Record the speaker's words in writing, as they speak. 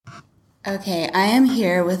Okay, I am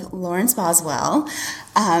here with Lawrence Boswell,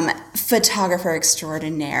 photographer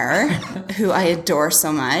extraordinaire, who I adore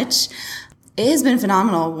so much. It has been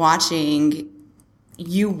phenomenal watching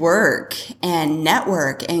you work and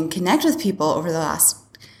network and connect with people over the last,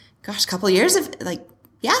 couple of years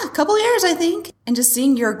a couple of years, I think, and just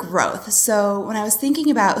seeing your growth. So when I was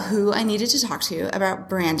thinking about who I needed to talk to about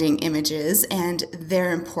branding images and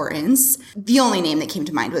their importance, the only name that came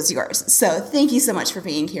to mind was yours. So thank you so much for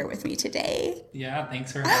being here with me today. Yeah,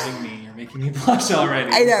 thanks for having me. You're making me blush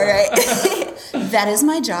already. I know, right? That is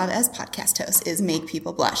my job as podcast host, is make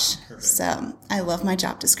people blush. Perfect. So I love my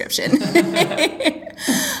job description.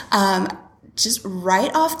 Just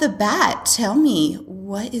right off the bat, tell me,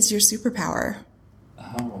 what is your superpower?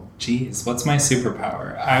 Oh, geez. What's my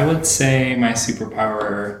superpower? I would say my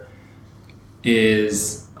superpower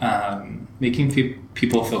is making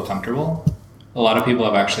people feel comfortable. A lot of people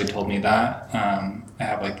have actually told me that. I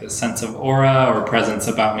have like this sense of aura or presence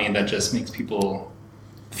about me that just makes people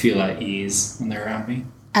feel at ease when they're around me.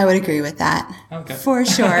 I would agree with that. Okay. For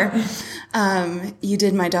sure. You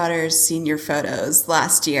did my daughter's senior photos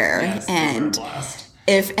last year. Yes, and they were a blast.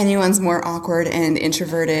 If anyone's more awkward and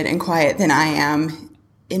introverted and quiet than I am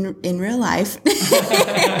in real life,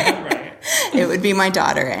 Right. it would be my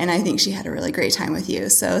daughter. And I think she had a really great time with you.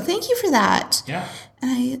 So thank you for that. Yeah.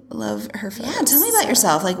 And I love her photos. Yeah, tell me about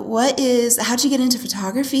yourself. Like, how'd you get into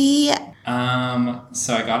photography? So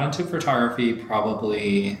I got into photography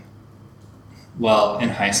probably, in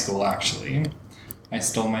high school, actually. I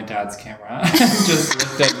stole my dad's camera and just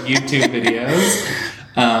looked at YouTube videos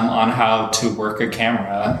on how to work a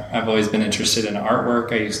camera. I've always been interested in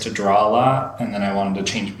artwork. I used to draw a lot, and then I wanted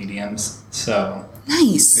to change mediums. So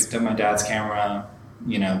Nice. picked up my dad's camera,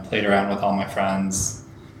 played around with all my friends.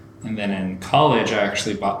 And then in college, I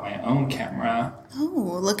actually bought my own camera.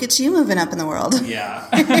 Oh, look at you moving up in the world. Yeah.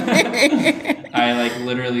 I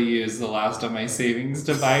literally used the last of my savings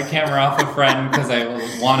to buy a camera off a friend because I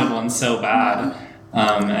wanted one so bad.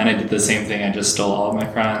 And I did the same thing. I just stole all of my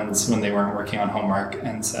friends when they weren't working on homework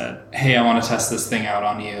and said, hey, I want to test this thing out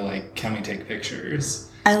on you. Can we take pictures?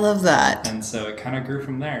 I love that. And so it kind of grew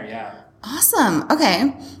from there. Yeah. Awesome.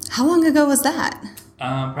 Okay. How long ago was that?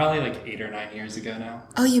 Probably 8 or 9 years ago now.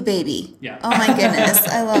 Oh, you baby. Yeah. Oh my goodness.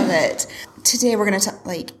 I love it. Today we're going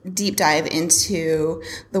to deep dive into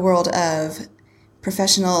the world of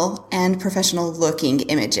professional looking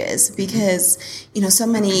images because, so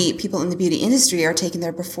many people in the beauty industry are taking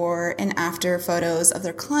their before and after photos of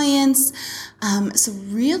their clients. So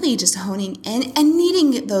really just honing and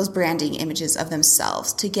needing those branding images of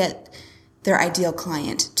themselves to get their ideal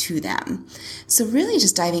client to them. So really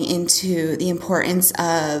just diving into the importance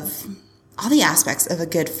of all the aspects of a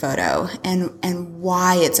good photo and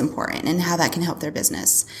why it's important and how that can help their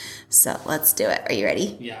business. So let's do it. Are you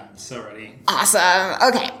ready? Yeah, I'm so ready. Awesome.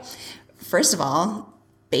 Okay. First of all,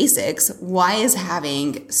 basics. Why is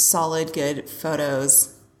having solid, good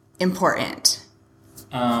photos important?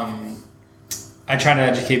 I try to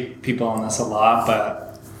educate people on this a lot, but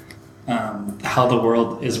how the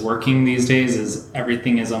world is working these days is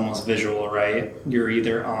everything is almost visual, right? You're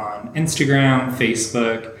either on Instagram,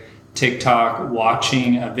 Facebook, TikTok,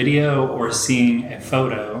 watching a video or seeing a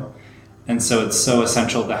photo. And so it's so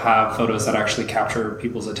essential to have photos that actually capture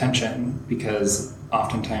people's attention because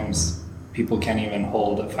oftentimes people can't even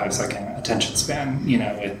hold a 5-second attention span,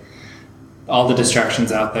 with all the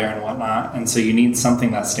distractions out there and whatnot. And so you need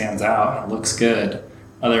something that stands out and looks good.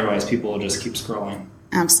 Otherwise, people will just keep scrolling.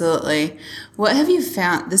 Absolutely. What have you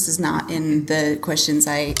found? This is not in the questions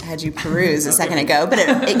I had you peruse a second ago, but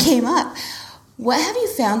it came up. What have you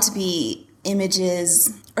found to be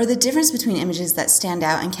images or the difference between images that stand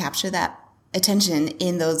out and capture that attention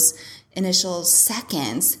in those initial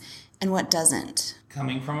seconds and what doesn't?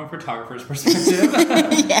 Coming from a photographer's perspective,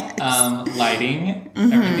 Yes. Lighting,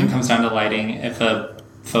 everything comes down to lighting. If a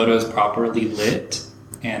photo is properly lit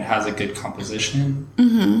and has a good composition,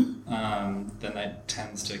 then that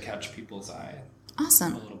tends to catch people's eye.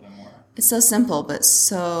 Awesome. A little bit more. It's so simple, but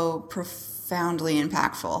so profoundly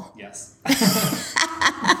impactful. Yes.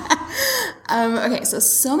 Okay,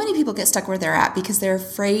 so many people get stuck where they're at because they're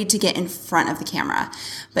afraid to get in front of the camera.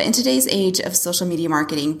 But in today's age of social media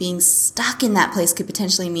marketing, being stuck in that place could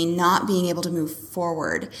potentially mean not being able to move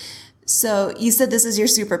forward. So you said this is your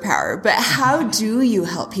superpower, but how do you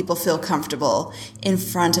help people feel comfortable in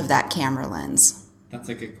front of that camera lens? That's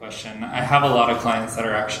a good question. I have a lot of clients that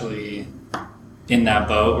are actually in that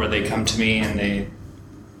boat where they come to me and they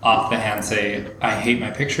off the hand say, I hate my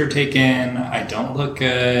picture taken, I don't look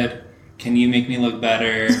good, can you make me look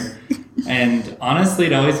better? And honestly,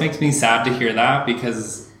 it always makes me sad to hear that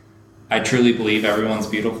because I truly believe everyone's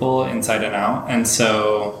beautiful inside and out. And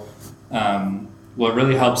so what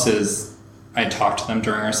really helps is I talk to them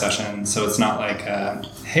during our session. So it's not like,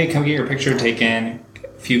 hey, come get your picture taken,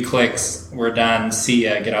 a few clicks, we're done, see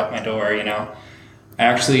ya, get out my door, you know. I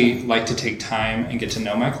actually like to take time and get to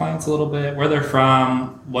know my clients a little bit, where they're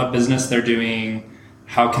from, what business they're doing,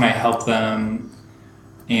 how can I help them.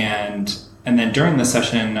 And then during the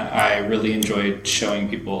session, I really enjoyed showing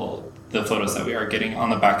people the photos that we are getting on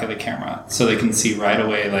the back of the camera, so they can see right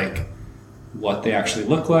away like what they actually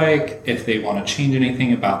look like, if they want to change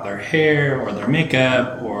anything about their hair or their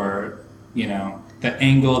makeup, or, you know, the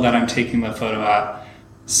angle that I'm taking the photo at.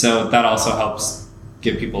 So that also helps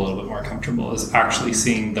get people a little bit more comfortable, is actually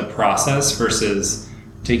seeing the process versus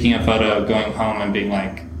taking a photo, going home and being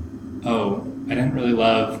like, oh, I didn't really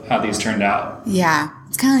love how these turned out. Yeah.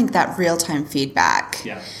 It's kind of like that real-time feedback.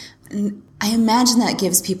 Yeah. And I imagine that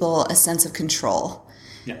gives people a sense of control.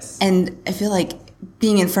 Yes. And I feel like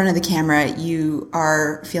being in front of the camera, you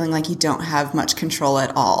are feeling like you don't have much control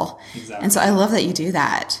at all. Exactly. And so I love that you do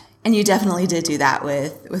that. And you definitely did do that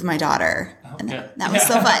with my daughter. Oh, and good. that was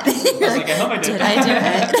so fun. You're like, I hope I did. Did I do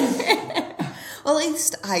it? Well, at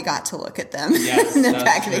least I got to look at them in the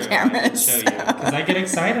back of the camera. Because I get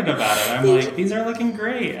excited about it. I'm like, these are looking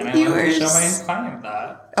great. And I want to show my client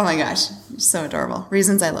that. Oh my gosh. You're so adorable.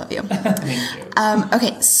 Reasons I love you. Thank you.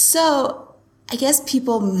 Okay, so I guess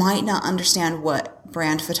people might not understand what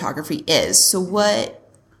brand photography is. So what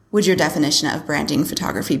would your definition of branding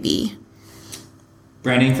photography be?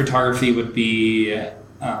 Branding photography would be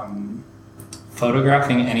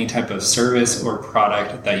photographing any type of service or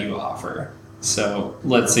product that you offer. So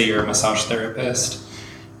let's say you're a massage therapist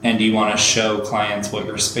and you want to show clients what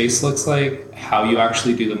your space looks like, how you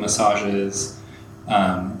actually do the massages,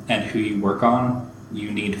 and who you work on.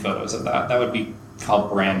 You need photos of that. That would be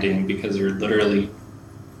called branding, because you're literally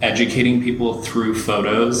educating people through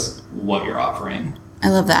photos what you're offering. I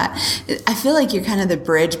love that. I feel like you're kind of the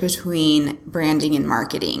bridge between branding and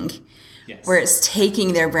marketing. Yes. Where it's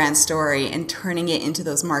taking their brand story and turning it into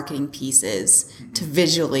those marketing pieces to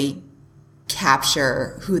visually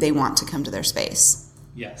capture who they want to come to their space.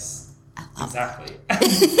 Yes, I love exactly.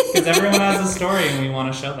 Because everyone has a story and we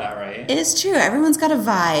want to show that, right? It is true. Everyone's got a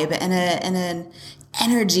vibe and an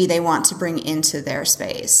energy they want to bring into their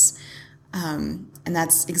space. And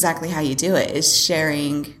that's exactly how you do it, is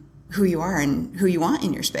sharing who you are and who you want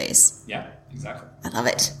in your space. Yeah, exactly. I love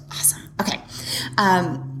it. Awesome. Okay.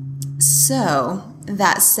 So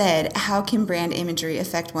that said, how can brand imagery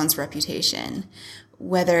affect one's reputation?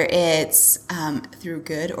 Whether it's through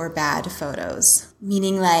good or bad photos.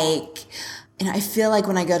 Meaning like, you know, I feel like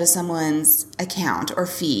when I go to someone's account or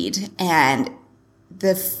feed and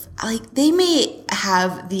they may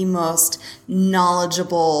have the most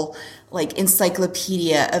knowledgeable like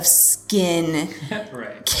encyclopedia of skin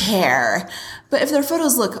right. care. But if their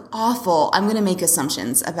photos look awful, I'm going to make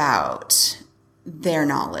assumptions about their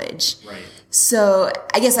knowledge. Right. So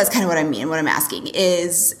I guess that's kind of what I mean. What I'm asking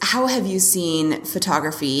is, how have you seen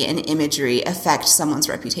photography and imagery affect someone's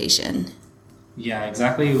reputation? Yeah,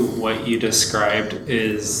 exactly what you described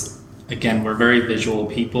is, again, we're very visual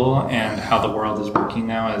people, and how the world is working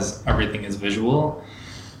now is everything is visual.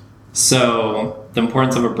 So the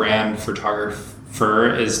importance of a brand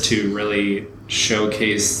photographer is to really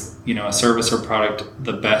showcase, you know, a service or product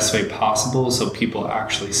the best way possible, so people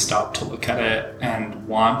actually stop to look at it and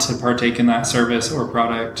want to partake in that service or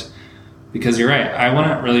product. Because you're right, I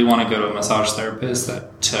wouldn't really want to go to a massage therapist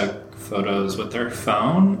that took photos with their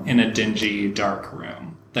phone in a dingy, dark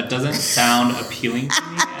room. That doesn't sound appealing to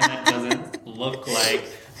me, and it doesn't look like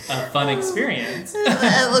a fun experience.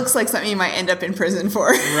 It looks like something you might end up in prison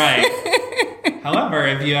for. Right. However,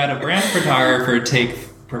 if you had a brand photographer take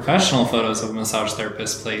professional photos of a massage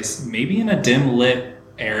therapist place, maybe in a dim lit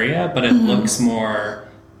area, but it looks more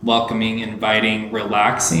welcoming, inviting,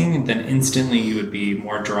 relaxing, then instantly you would be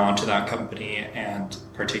more drawn to that company and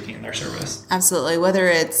partaking in their service. Absolutely. Whether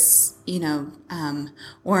it's, you know,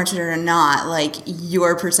 warranted or not, like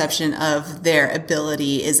your perception of their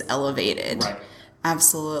ability is elevated. Right.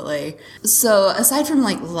 Absolutely. So aside from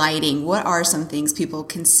like lighting, what are some things people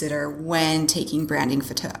consider when taking branding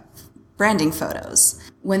photos?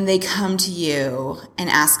 When they come to you and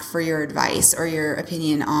ask for your advice or your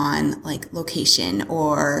opinion on like location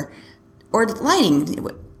or lighting,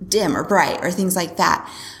 dim or bright or things like that,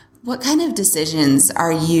 what kind of decisions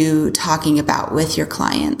are you talking about with your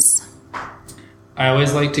clients? I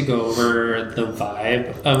always like to go over the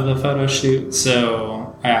vibe of the photo shoot.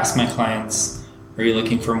 So I ask my clients, are you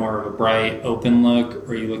looking for more of a bright, open look?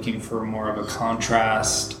 Or are you looking for more of a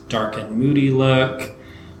contrast, dark and moody look?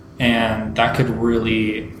 And that could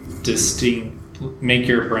really make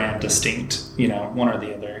your brand distinct, one or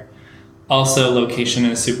the other. Also, location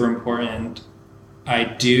is super important. I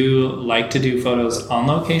do like to do photos on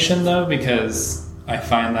location though, because I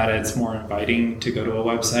find that it's more inviting to go to a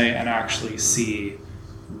website and actually see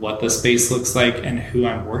what the space looks like and who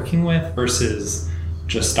I'm working with versus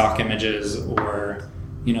just stock images or,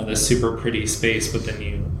 this super pretty space, but then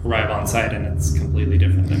you arrive on site and it's completely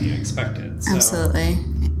different than you expected. So absolutely.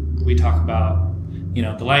 We talk about,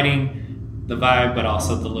 the lighting, the vibe, but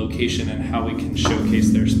also the location and how we can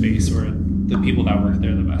showcase their space or the people that work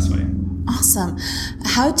there the best way. Awesome.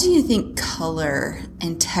 How do you think color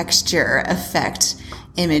and texture affect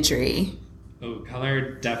imagery? Oh,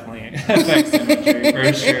 color definitely affects imagery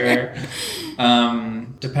for sure.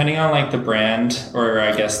 Depending on the brand or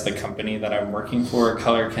I guess the company that I'm working for,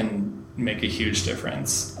 color can make a huge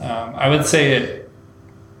difference. I would say it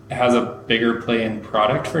has a bigger play in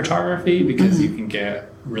product photography because you can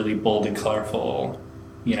get really bold and colorful,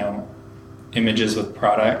 images with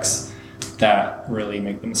products that really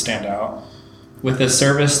make them stand out. With a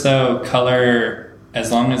service though, color,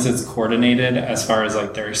 as long as it's coordinated as far as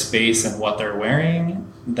their space and what they're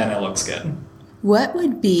wearing, then it looks good. What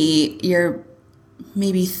would be your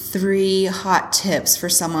maybe 3 hot tips for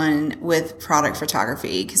someone with product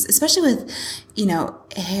photography? Because especially with,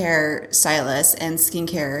 hair stylists and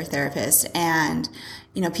skincare therapists and,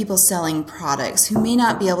 people selling products who may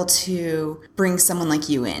not be able to bring someone like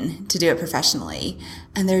you in to do it professionally.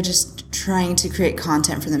 And they're just trying to create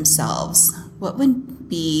content for themselves. What would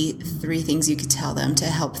be 3 things you could tell them to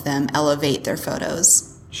help them elevate their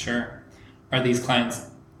photos? Sure. Are these clients,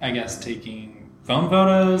 I guess, taking phone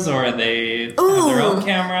photos, or are they have their own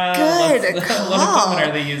camera? Good call. What equipment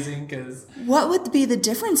are they using? What would be the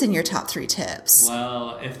difference in your top 3 tips?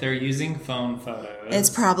 Well, if they're using phone photos, it's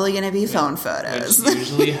probably going to be phone photos, which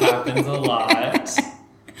usually happens a lot.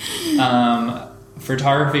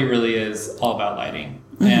 Photography really is all about lighting,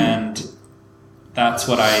 and that's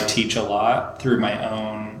what I teach a lot through my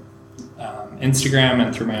own Instagram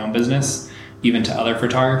and through my own business, even to other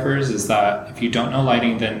photographers, is that if you don't know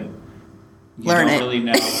lighting, then you don't really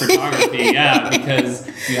know photography. Yeah, because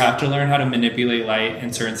you have to learn how to manipulate light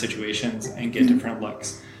in certain situations and get different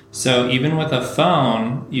looks. So even with a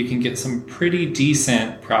phone, you can get some pretty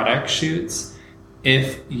decent product shoots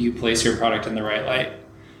if you place your product in the right light.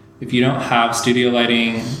 If you don't have studio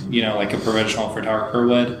lighting, like a professional photographer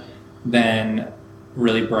would, then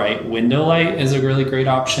really bright window light is a really great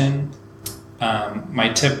option.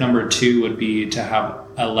 My tip number 2 would be to have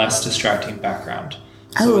a less distracting background.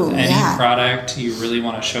 So with any product, you really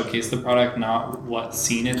want to showcase the product, not what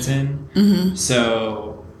scene it's in.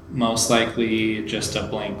 So most likely just a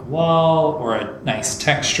blank wall or a nice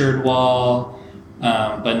textured wall,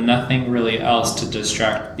 but nothing really else to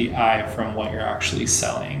distract the eye from what you're actually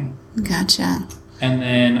selling. Gotcha. And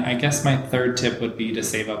then I guess my 3rd tip would be to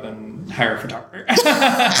save up and hire a photographer.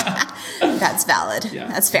 That's valid. Yeah.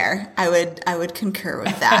 That's fair. I would concur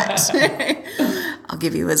with that. I'll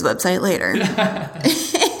give you his website later.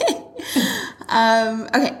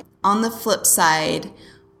 Okay. On the flip side,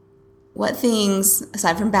 what things,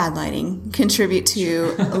 aside from bad lighting, contribute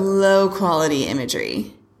to low quality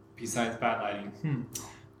imagery? Besides bad lighting,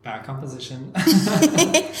 bad composition.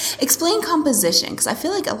 Explain composition, because I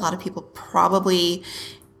feel like a lot of people probably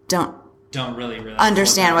don't really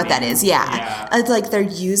understand what that is. Yeah. It's like they're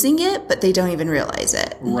using it, but they don't even realize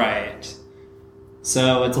it. Right.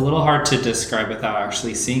 So it's a little hard to describe without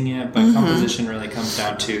actually seeing it, but composition really comes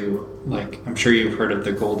down to, I'm sure you've heard of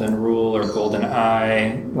the golden rule or golden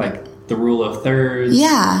eye, the rule of thirds.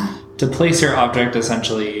 Yeah. To place your object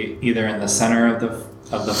essentially either in the center of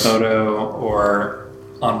the photo or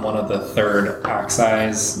on one of the third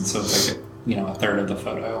axes. So it's a third of the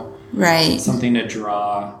photo. Right. Something to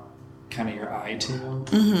draw kind of your eye to.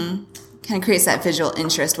 Kind of creates that visual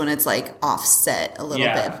interest when it's offset a little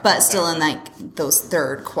bit, but still in those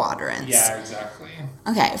third quadrants. Yeah, exactly.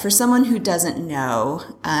 Okay, for someone who doesn't know,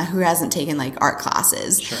 who hasn't taken art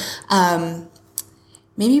classes, sure.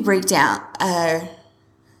 Maybe break down.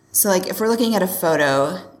 So if we're looking at a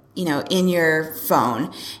photo, in your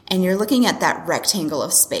phone, and you're looking at that rectangle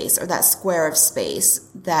of space or that square of space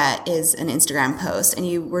that is an Instagram post, and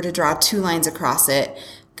you were to draw 2 lines across it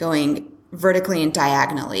going vertically and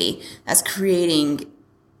diagonally, that's creating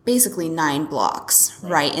basically 9 blocks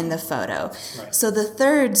right in the photo. Right. So the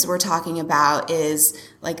thirds we're talking about is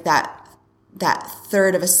that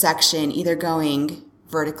third of a section either going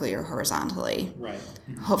vertically or horizontally. Right.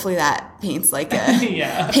 Hopefully that paints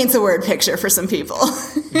paints a word picture for some people.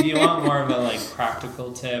 If you want more of a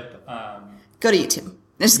practical tip, go to YouTube.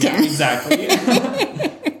 Just kidding. Exactly.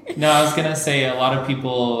 No, I was going to say a lot of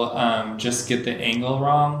people just get the angle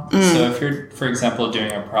wrong. So if you're, for example,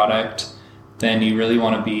 doing a product, then you really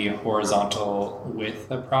want to be horizontal with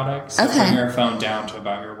the product. So bring your phone down to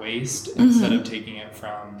about your waist instead of taking it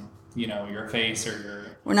from, your face or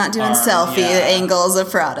your We're not doing arm. selfie angles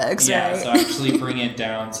of products, right? Yeah, so actually bring it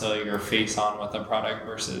down so you're face on with the product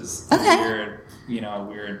versus a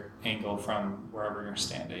weird angle from wherever you're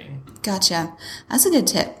standing. Gotcha. That's a good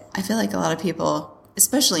tip. I feel like a lot of people,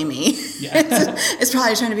 especially me, is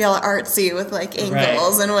probably trying to be all artsy with like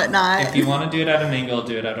angles and whatnot. If you want to do it at an angle,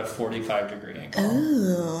 do it at a 45-degree angle.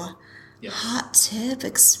 Ooh, hot tip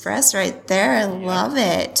express right there. I love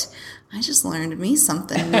it. I just learned me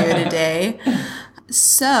something new today.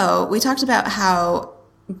 So we talked about how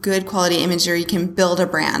good quality imagery can build a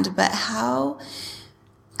brand, but how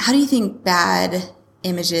do you think bad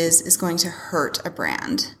images is going to hurt a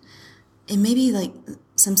brand? In maybe like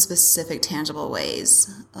some specific tangible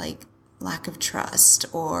ways, like lack of trust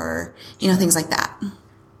or, things like that.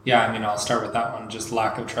 Yeah, I'll start with that one. Just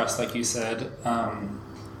lack of trust, like you said,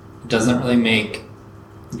 it doesn't really make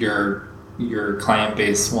your client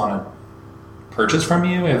base want to purchase from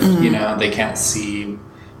you if they can't see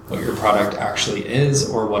what your product actually is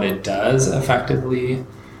or what it does effectively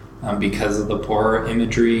because of the poor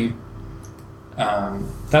imagery.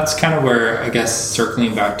 That's kind of where, I guess,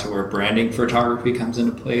 circling back to where branding photography comes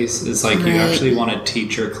into place is like you actually want to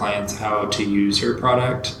teach your clients how to use your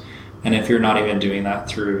product. And if you're not even doing that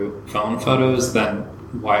through phone photos, then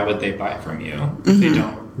why would they buy from you if they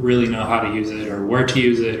don't really know how to use it or where to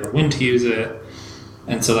use it or when to use it?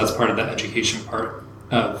 And so that's part of the education part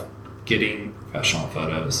of getting professional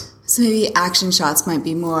photos. So maybe action shots might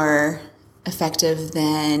be more effective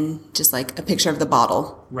than just like a picture of the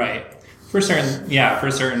bottle. Right. For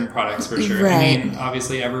certain products, for sure. Right.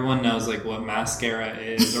 Obviously everyone knows like what mascara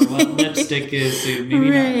is or what lipstick is. So maybe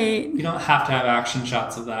not, you don't have to have action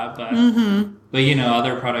shots of that, but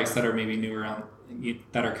other products that are maybe newer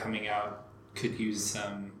that are coming out could use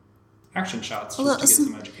some action shots just to get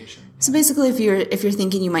some education. So basically, if you're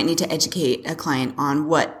thinking you might need to educate a client on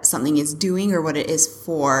what something is doing or what it is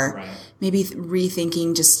for, maybe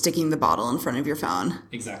rethinking just sticking the bottle in front of your phone.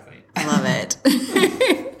 Exactly. I love it.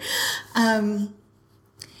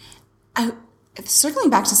 Circling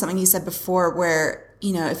back to something you said before where,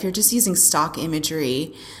 if you're just using stock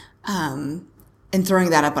imagery and throwing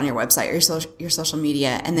that up on your website or your social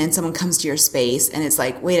media, and then someone comes to your space and it's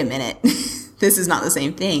like, wait a minute, this is not the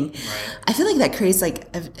same thing. Right. I feel like that creates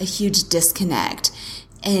like a huge disconnect.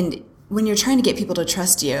 And when you're trying to get people to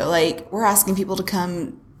trust you, like we're asking people to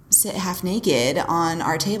come sit half naked on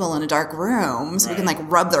our table in a dark room so we can like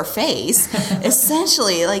rub their face.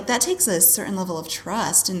 Essentially, like that takes a certain level of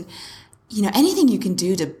trust. And, anything you can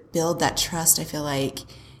do to build that trust, I feel like,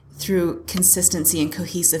 through consistency and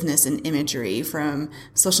cohesiveness in imagery from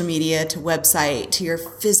social media to website to your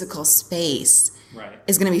physical space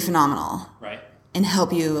is going to be phenomenal. Right. And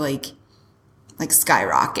help you like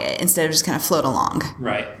skyrocket instead of just kind of float along.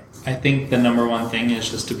 Right. I think the number one thing is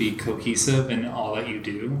just to be cohesive in all that you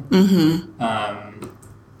do.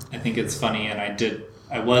 I think it's funny, and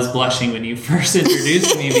I was blushing when you first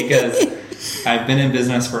introduced me because I've been in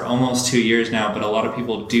business for almost 2 years now, but a lot of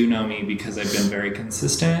people do know me because I've been very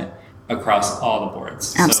consistent across all the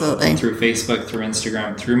boards. Absolutely. So through Facebook, through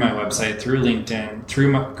Instagram, through my website, through LinkedIn,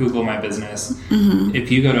 through Google My Business.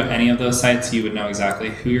 If you go to any of those sites, you would know exactly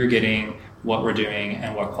who you're getting, what we're doing,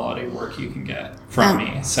 and what quality work you can get from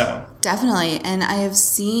me. So definitely. And I have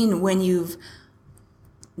seen when you've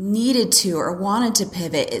needed to or wanted to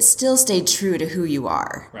pivot, it still stayed true to who you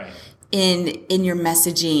are. Right. In your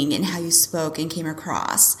messaging and how you spoke and came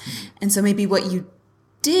across. And so maybe what you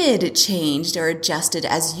did changed or adjusted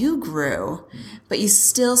as you grew, but you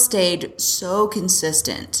still stayed so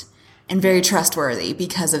consistent and very trustworthy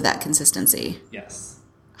because of that consistency. Yes.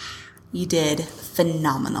 You did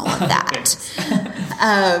phenomenal at that.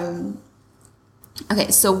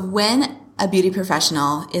 Okay, so when a beauty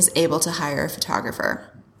professional is able to hire a photographer,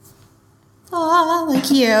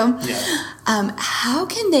 like you, how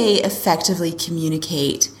can they effectively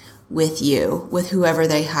communicate with you, with whoever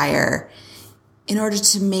they hire, in order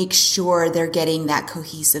to make sure they're getting that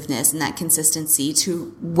cohesiveness and that consistency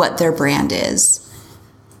to what their brand is?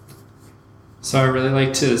 So I really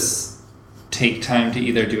like to take time to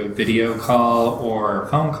either do a video call or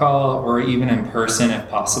phone call or even in person if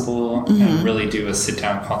possible, and really do a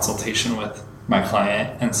sit-down consultation with my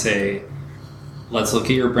client and say, let's look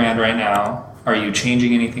at your brand right now. Are you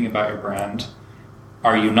changing anything about your brand?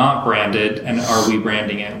 Are you not branded? And are we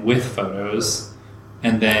branding it with photos?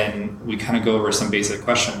 And then we kind of go over some basic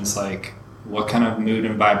questions like, what kind of mood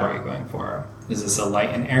and vibe are you going for? Is this a light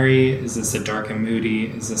and airy? Is this a dark and moody?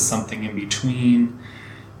 Is this something in between?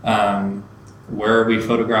 Where are we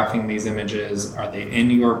photographing these images? Are they in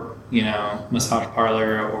your, massage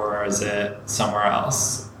parlor, or is it somewhere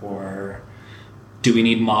else? Or do we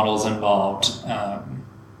need models involved?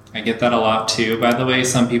 I get that a lot too. By the way,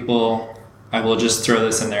 some people, I will just throw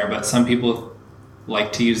this in there, but some people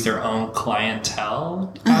like to use their own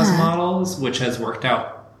clientele as models, which has worked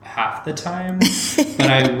out half the time. But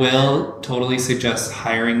I will totally suggest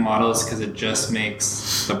hiring models because it just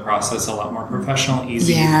makes the process a lot more professional,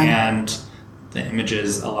 easy, and the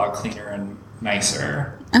images a lot cleaner and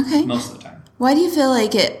nicer most of the time. Why do you feel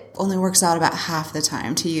like it only works out about half the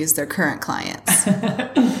time to use their current clients?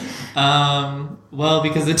 Well,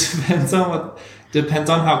 because it depends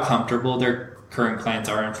on how comfortable their current clients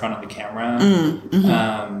are in front of the camera.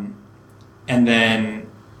 And then,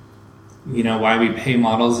 why we pay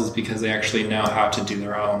models is because they actually know how to do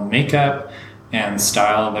their own makeup and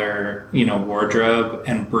style their, wardrobe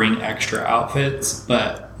and bring extra outfits.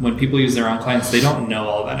 But when people use their own clients, they don't know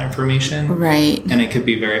all that information. Right. And it could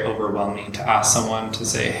be very overwhelming to ask someone to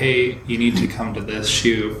say, hey, you need to come to this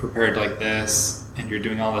shoot prepared like this, and you're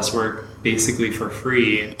doing all this work basically for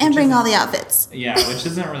free. And bring all the outfits. Yeah, which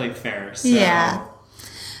isn't really fair. So. Yeah.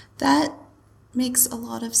 That makes a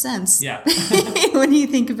lot of sense. Yeah. When you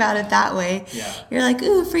think about it that way. Yeah. You're like,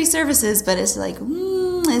 ooh, free services, but it's like,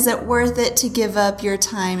 is it worth it to give up your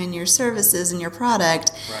time and your services and your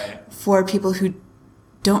product for people who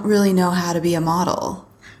don't really know how to be a model?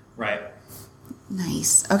 Right.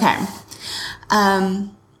 Nice. Okay.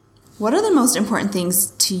 What are the most important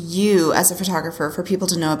things to you as a photographer for people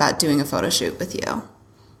to know about doing a photo shoot with you?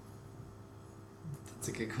 That's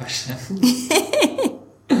a good question.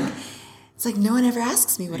 It's like no one ever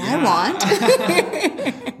asks me what I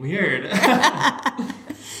want. Weird.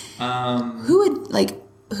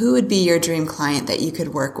 Who would be your dream client that you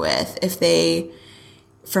could work with if they,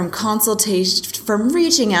 from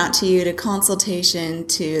reaching out to you to consultation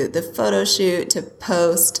to the photo shoot to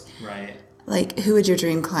post, right? Like, who would your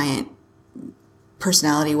dream client,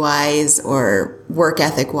 personality-wise or work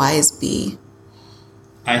ethic-wise, be?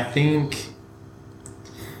 I think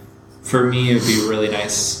for me, it would be really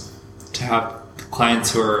nice to have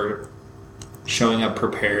clients who are showing up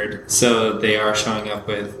prepared. So they are showing up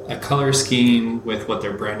with a color scheme, with what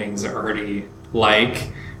their branding's already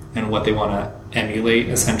like, and what they want to emulate,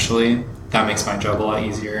 essentially. That makes my job a lot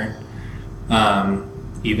easier.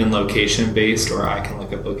 Even location-based, or I can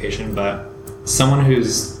look up location, but someone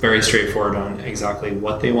who's very straightforward on exactly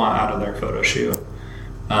what they want out of their photo shoot.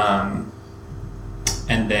 And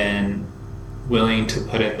then willing to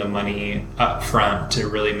put in the money up front to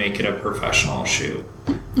really make it a professional shoot.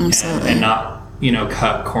 Absolutely. And not,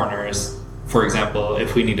 cut corners. For example,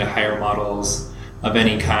 if we need to hire models of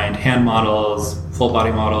any kind, hand models, full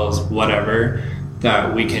body models, whatever,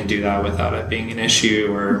 that we can do that without it being an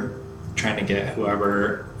issue or trying to get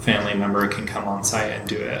whoever family member can come on site and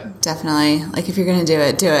do it. Definitely. Like, if you're going to do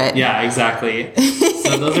it, do it. Yeah, exactly.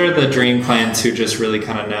 So those are the dream clients who just really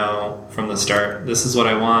kind of know from the start, this is what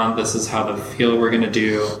I want, this is how the feel we're going to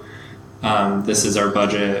do, this is our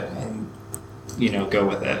budget, and, go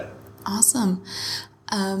with it. Awesome.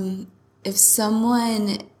 If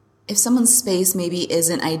someone's space maybe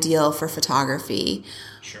isn't ideal for photography,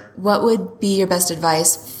 sure, what would be your best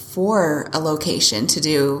advice for a location to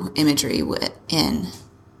do imagery in?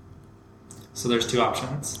 So there's two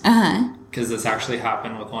options. Because this actually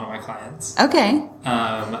happened with one of my clients. Okay.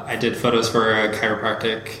 I did photos for a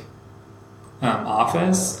chiropractic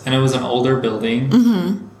office, and it was an older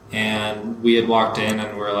building. And we had walked in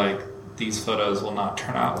and we're like, these photos will not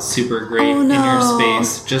turn out super great in your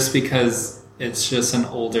space, just because it's just an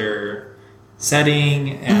older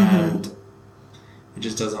setting and it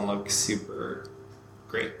just doesn't look super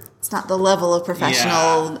great. It's not the level of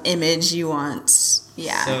professional image you want.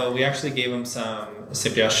 Yeah. So we actually gave them some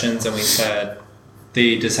suggestions, and we said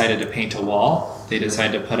they decided to paint a wall. They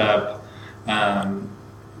decided to put up,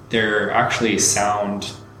 they're actually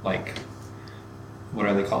sound, like, what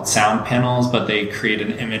are they called? Sound panels, but they create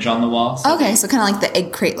an image on the wall. So so kind of like the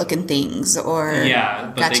egg crate looking things, or... Yeah,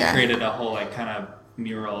 but Gotcha. They created a whole, like, kind of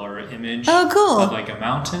mural or image. Oh, cool. Of, like, a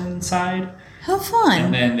mountainside. How fun.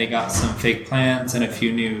 And then they got some fake plants and a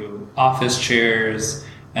few new office chairs,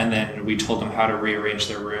 and then we told them how to rearrange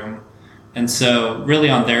their room. And so really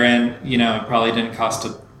on their end, it probably didn't cost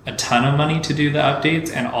a ton of money to do the updates,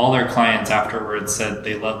 and all their clients afterwards said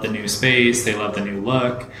they loved the new space, they loved the new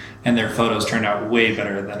look, and their photos turned out way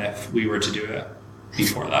better than if we were to do it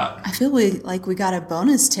before that. I feel like we got a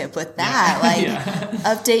bonus tip with that.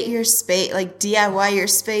 Update your space, like DIY your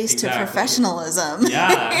space to professionalism.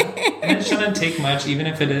 Yeah. And it shouldn't take much, even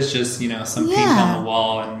if it is just, some paint on the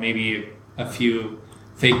wall and maybe a few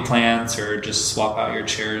fake plants or just swap out your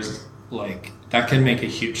chairs. Like, that can make a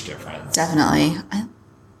huge difference. Definitely.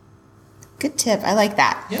 Good tip. I like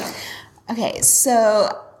that. Yeah. Okay,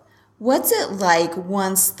 so what's it like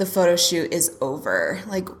once the photo shoot is over?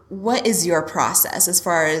 Like, what is your process as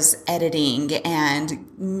far as editing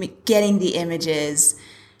and getting the images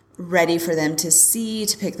ready for them to see,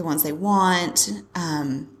 to pick the ones they want?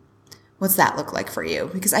 What's that look like for you?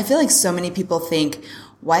 Because I feel like so many people think,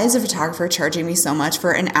 why is a photographer charging me so much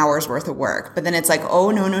for an hour's worth of work? But then it's like,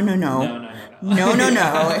 oh, no. We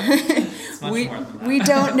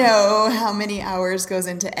don't know how many hours goes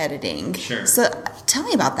into editing. Sure. So tell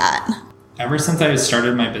me about that. Ever since I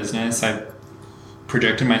started my business, I've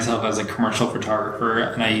projected myself as a commercial photographer,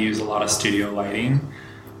 and I use a lot of studio lighting.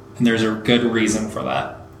 And there's a good reason for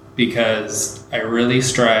that, because I really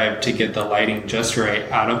strive to get the lighting just right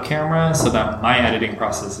out of camera so that my editing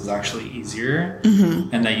process is actually easier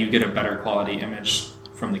and that you get a better quality image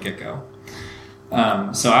from the get-go.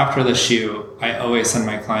 So after the shoot, I always send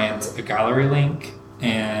my clients a gallery link,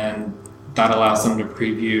 and that allows them to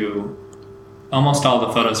preview almost all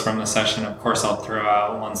the photos from the session. Of course, I'll throw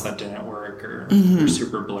out ones that didn't work or are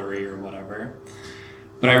super blurry or whatever.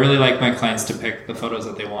 But I really like my clients to pick the photos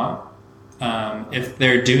that they want. If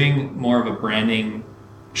they're doing more of a branding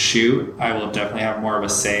shoot, I will definitely have more of a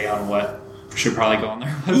say on what should probably go on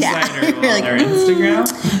their website or on their Instagram.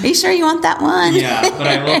 Are you sure you want that one? Yeah, but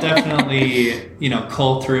I will definitely,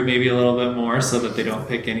 cull through maybe a little bit more so that they don't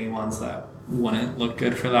pick any ones that wouldn't look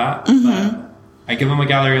good for that. But I give them a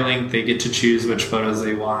gallery link. They get to choose which photos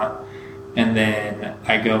they want. And then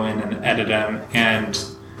I go in and edit them. And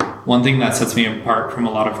one thing that sets me apart from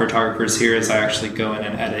a lot of photographers here is I actually go in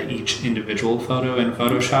and edit each individual photo in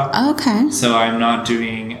Photoshop. Okay. So I'm not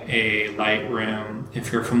doing a Lightroom,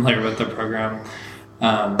 if you're familiar with the program.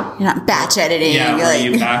 You're not batch editing. Yeah, where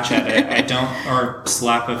you batch edit. I don't, or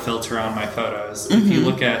slap a filter on my photos. If you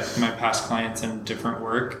look at my past clients and different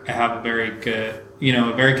work, I have a very good,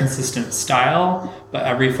 a very consistent style, but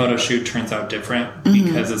every photo shoot turns out different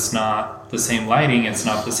because it's not the same lighting, it's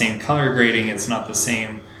not the same color grading, it's not the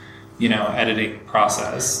same editing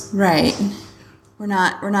process. Right. We're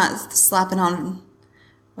not slapping on,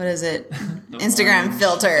 what is it? Instagram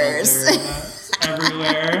filters.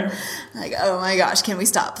 Everywhere. Like, oh my gosh, can we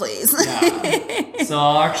stop, please? Yeah. So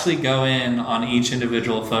I'll actually go in on each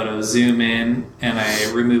individual photo, zoom in, and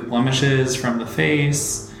I remove blemishes from the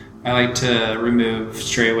face. I like to remove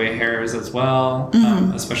stray-away hairs as well,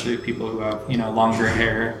 especially with people who have, longer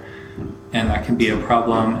hair, and that can be a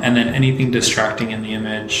problem. And then anything distracting in the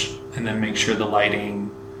image, and then make sure the lighting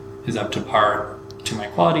is up to par to my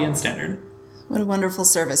quality and standard. What a wonderful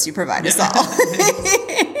service you provide us all.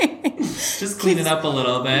 Just clean it up a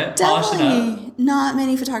little bit, polish it up. Not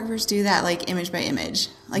many photographers do that, like image by image.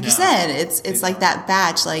 Like you said, it's like that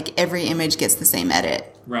batch, like every image gets the same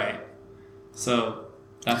edit. Right. So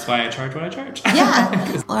that's why I charge what I charge.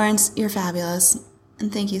 Yeah. Lawrence, you're fabulous.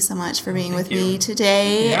 And thank you so much for being with me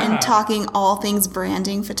today and talking all things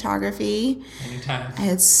branding photography. Anytime. I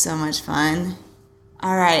had so much fun.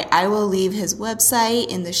 All right, I will leave his website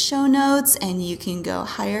in the show notes, and you can go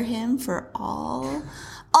hire him for all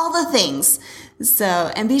the things. So,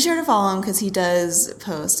 and be sure to follow him because he does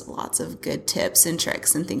post lots of good tips and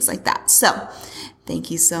tricks and things like that. So, thank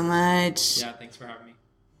you so much. Yeah, thanks for having me.